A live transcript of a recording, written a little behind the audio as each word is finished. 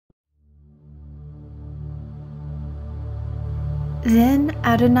Then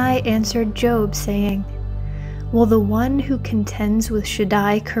Adonai answered Job, saying, "Will the one who contends with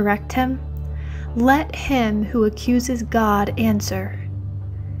Shaddai correct him? Let him who accuses God answer."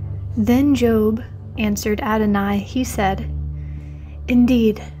 Then Job answered Adonai. He said,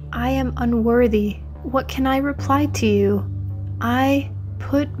 "Indeed, I am unworthy. What can I reply to you? I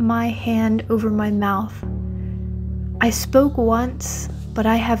put my hand over my mouth. I spoke once, but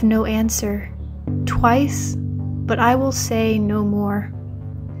I have no answer. Twice, but I will say no more."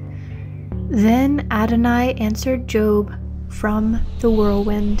 Then Adonai answered Job from the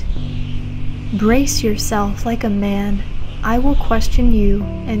whirlwind, "Brace yourself like a man. I will question you,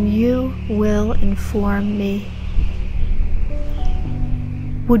 and you will inform me."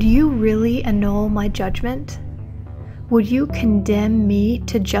 Would you really annul my judgment? Would you condemn me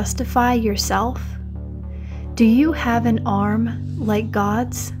to justify yourself? Do you have an arm like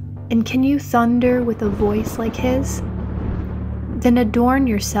God's, and can you thunder with a voice like His? Then adorn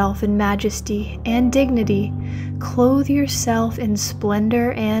yourself in majesty and dignity, clothe yourself in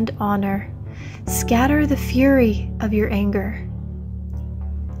splendor and honor, scatter the fury of your anger.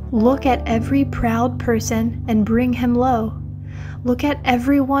 Look at every proud person and bring him low. Look at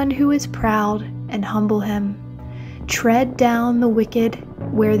everyone who is proud and humble him. Tread down the wicked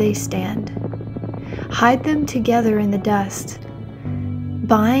where they stand. Hide them together in the dust.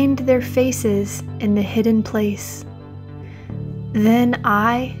 Bind their faces in the hidden place. Then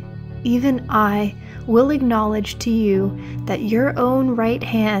I, even I, will acknowledge to you that your own right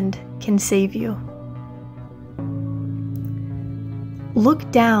hand can save you.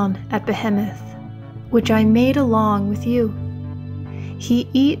 Look down at Behemoth, which I made along with you. He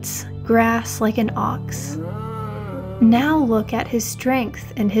eats grass like an ox. Now look at his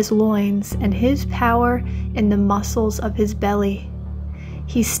strength in his loins and his power in the muscles of his belly.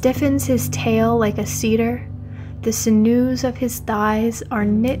 He stiffens his tail like a cedar. The sinews of his thighs are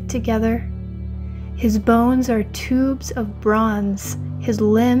knit together. His bones are tubes of bronze, his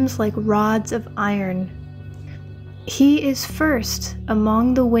limbs like rods of iron. He is first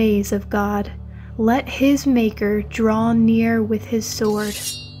among the ways of God. Let his Maker draw near with his sword.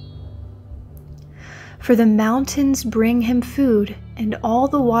 For the mountains bring him food, and all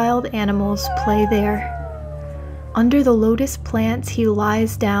the wild animals play there. Under the lotus plants he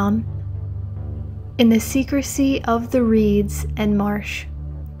lies down, in the secrecy of the reeds and marsh.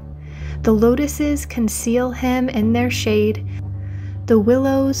 The lotuses conceal him in their shade. The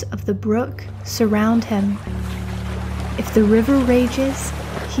willows of the brook surround him. If the river rages,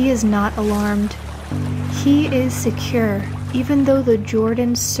 he is not alarmed. He is secure, even though the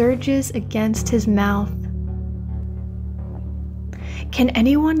Jordan surges against his mouth. Can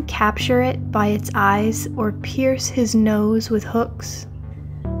anyone capture it by its eyes or pierce his nose with hooks?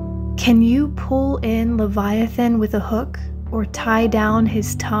 Can you pull in Leviathan with a hook or tie down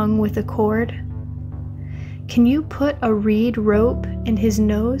his tongue with a cord? Can you put a reed rope in his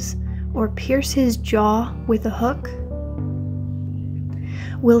nose or pierce his jaw with a hook?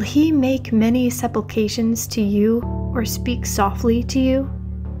 Will he make many supplications to you or speak softly to you?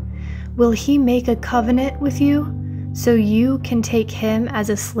 Will he make a covenant with you so you can take him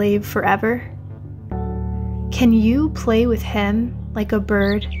as a slave forever? Can you play with him like a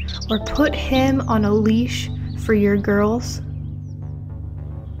bird or put him on a leash for your girls?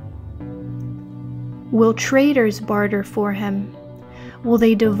 Will traders barter for him? Will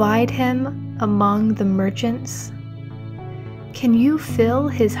they divide him among the merchants? Can you fill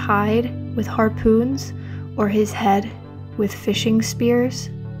his hide with harpoons or his head with fishing spears?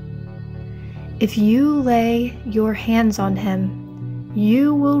 If you lay your hands on him,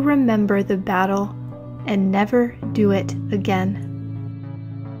 you will remember the battle and never do it again.